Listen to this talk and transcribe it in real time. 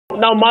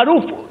Now,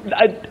 Maroof,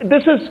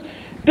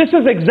 this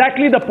is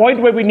exactly the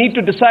point where we need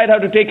to decide how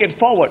to take it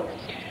forward.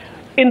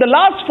 In the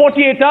last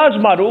 48 hours,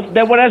 Maroof,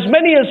 there were as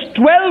many as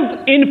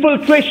 12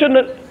 infiltration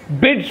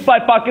bids by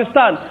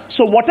Pakistan.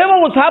 So whatever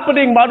was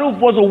happening, Maroof,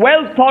 was a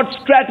well-thought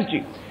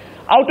strategy.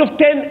 Out of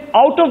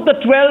the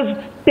 12,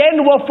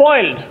 10 were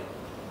foiled.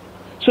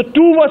 So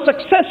 2 were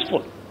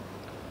successful,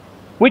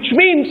 which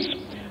means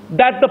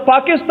that the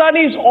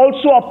Pakistanis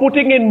also are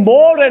putting in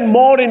more and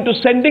more into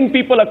sending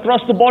people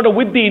across the border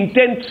with the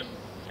intent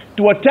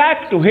to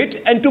attack, to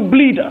hit, and to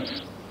bleed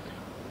us.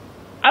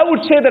 I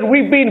would say that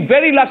we've been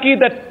very lucky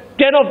that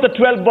 10 of the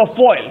 12 were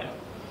foiled.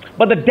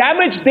 But the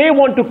damage they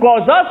want to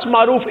cause us,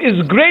 Maroof,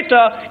 is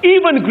greater,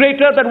 even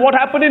greater than what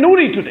happened in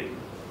Uri today.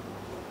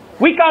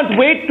 We can't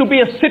wait to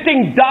be a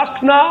sitting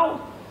duck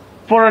now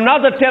for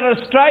another terror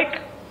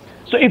strike.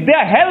 So if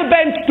they're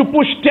hell-bent to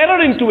push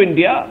terror into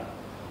India,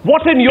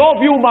 what in your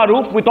view,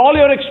 Maroof, with all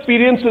your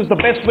experience, is the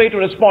best way to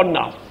respond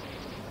now?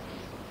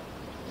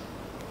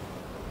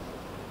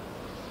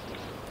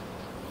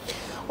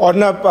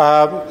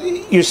 Arnab,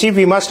 you see,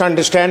 we must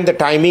understand the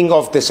timing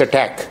of this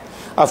attack.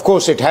 Of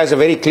course, it has a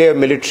very clear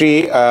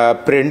military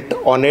print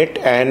on it,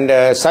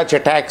 and such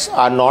attacks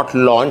are not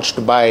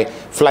launched by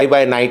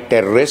fly-by-night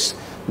terrorists.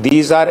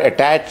 These are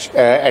attacks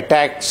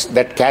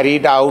that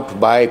carried out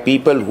by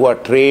people who are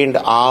trained,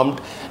 armed,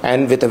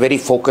 and with a very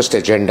focused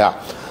agenda.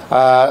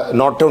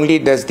 Not only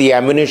does the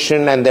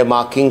ammunition and their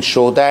markings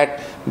show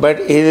that, but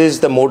it is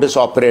the modus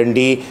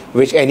operandi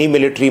which any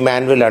military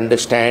man will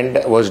understand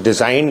was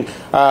designed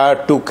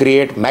to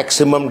create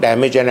maximum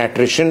damage and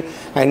attrition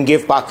and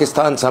give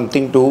Pakistan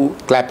something to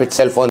clap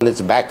itself on its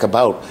back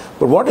about.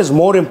 But what is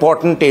more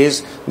important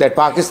is that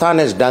Pakistan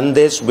has done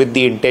this with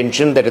the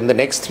intention that in the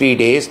next 3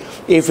 days,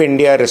 if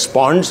India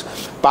responds,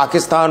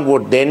 Pakistan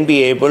would then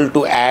be able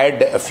to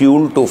add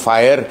fuel to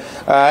fire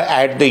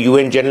at the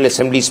UN General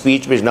Assembly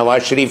speech, which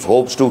Nawaz Sharif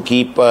hopes to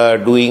keep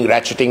doing,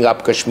 ratcheting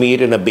up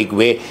Kashmir in a big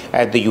way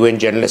at the UN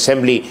General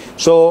Assembly.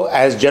 So,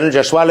 as General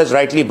Jaswal has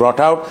rightly brought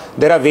out,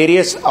 there are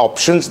various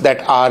options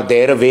that are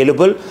there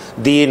available.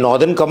 The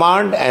Northern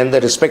Command and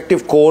the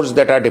respective corps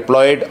that are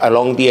deployed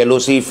along the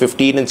LOC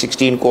 15 and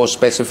 16 corps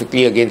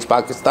specifically against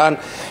Pakistan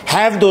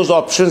have those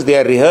options. They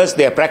are rehearsed,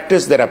 they are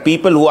practiced, there are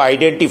people who are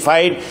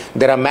identified,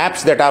 there are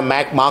maps that are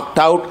marked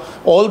out.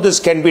 All this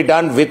can be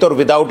done with or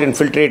without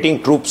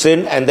infiltrating troops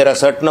in, and there are a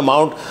certain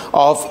amount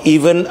of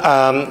even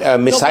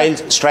missile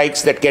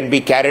strikes that can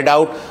be carried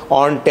out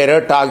on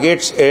terror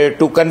targets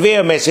to convey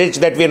a message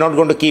that we are not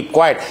going to keep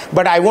quiet.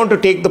 But I want to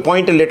take the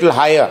point a little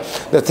higher.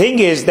 The thing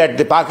is that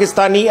the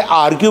Pakistani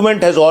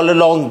argument has all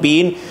along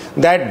been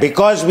that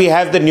because we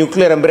have the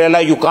nuclear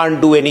umbrella, you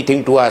can't do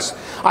anything to us.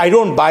 I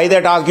don't buy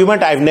that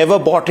argument. I've never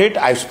bought it.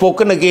 I've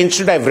spoken against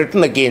it. I've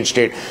written against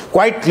it.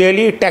 Quite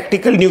clearly,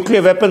 tactical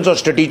nuclear weapons or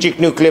strategic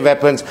nuclear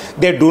weapons,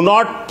 they do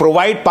not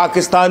provide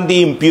Pakistan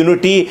the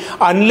impunity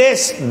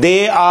unless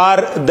they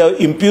are the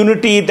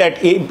impunity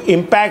that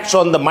impacts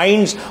on the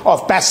minds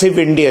of passive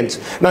Indians.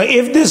 Now,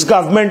 if this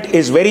government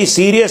is very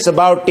serious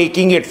about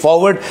taking it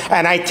forward,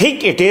 and I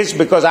think it is,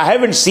 because I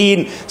haven't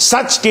seen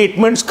such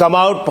statements come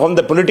out from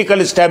the political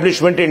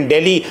establishment in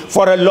Delhi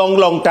for a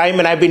long time,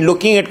 and I've been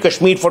looking at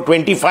Kashmir for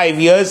 25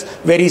 years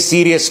very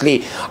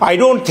seriously. I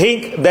don't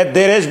think that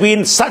there has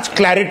been such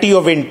clarity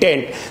of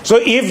intent. So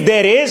if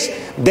there is,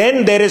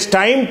 then there is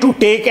time to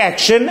take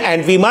action,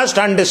 and we must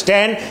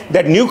understand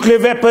that nuclear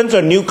weapons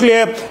or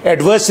nuclear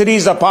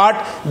adversaries apart,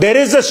 there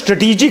is a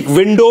strategic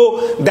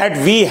window that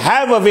we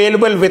have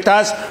available with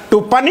us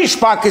to punish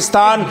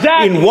Pakistan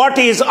in what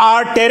is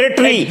our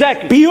territory.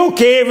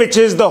 POK, which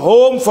is the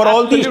home for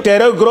all these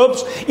terror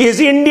groups, is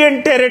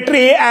Indian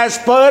territory as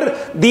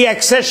per the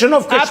accession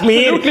of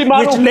Kashmir,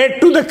 which led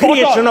to the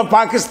creation of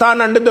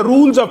Pakistan under the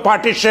rules of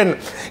partition.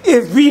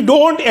 If we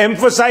don't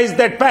emphasize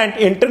that point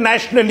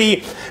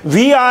internationally,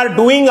 we are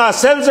doing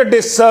ourselves a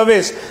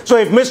disservice. So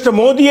if Mr.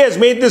 Modi has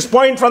made this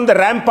point from the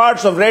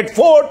ramparts of Red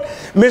Fort,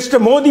 Mr.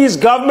 Modi's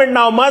government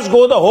now must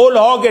go the whole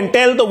hog and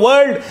tell the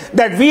world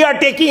that we are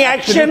taking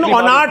action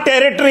on our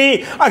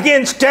territory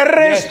against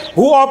terrorists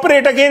who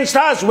operate against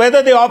us,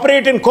 whether they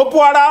operate in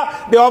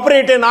Kupwara, they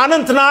operate in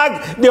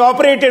Anantnag, they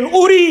operate in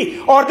Uri,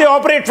 or they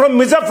operate from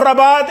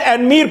Muzaffarabad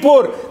and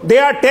Mirpur. They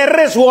are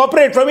terrorists who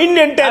operate from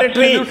Indian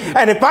territory.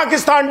 And if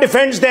Pakistan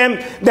defends them,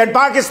 then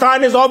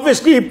Pakistan is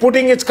obviously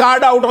putting its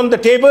card out on the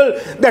table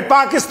that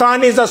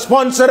Pakistan is a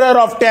sponsorer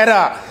of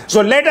terror.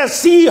 So let us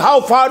see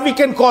how far we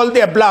can call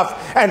their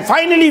bluff. And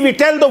finally, we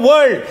tell the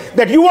world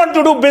that you want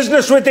to do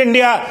business with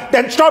India,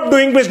 then stop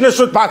doing business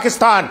with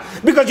Pakistan.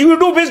 Because you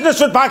do business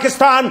with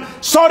Pakistan,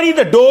 sorry,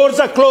 the doors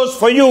are closed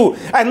for you.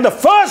 And the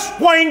first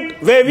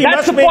point where we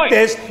must make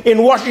this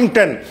in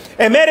Washington,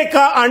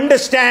 America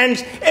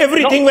understands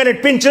everything when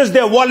it pinches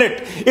their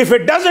wallet. If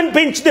it doesn't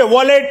pinch their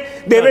wallet,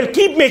 they will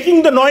keep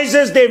making the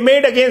noises they've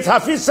made against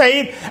Hafiz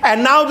Saeed,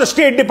 and now the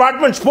State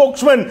Department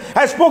spokesman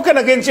has spoken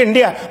against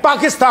India.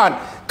 Pakistan,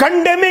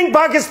 Condemning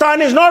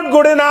Pakistan is not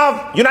good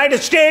enough. United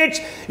States,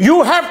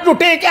 you have to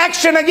take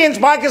action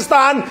against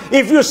Pakistan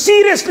if you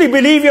seriously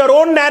believe your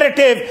own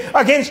narrative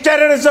against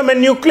terrorism and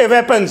nuclear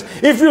weapons.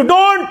 If you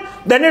don't,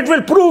 then it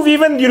will prove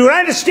even the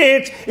United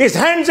States is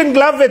hands in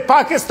glove with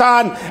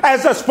Pakistan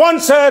as a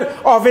sponsor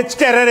of its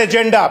terror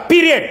agenda.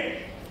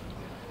 Period.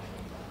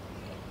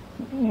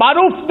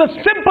 Maroof, the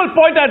simple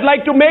point I'd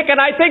like to make, and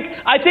I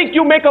think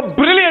you make a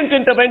brilliant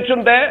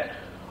intervention there,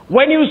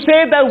 when you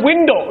say the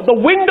window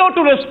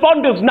to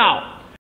respond is now.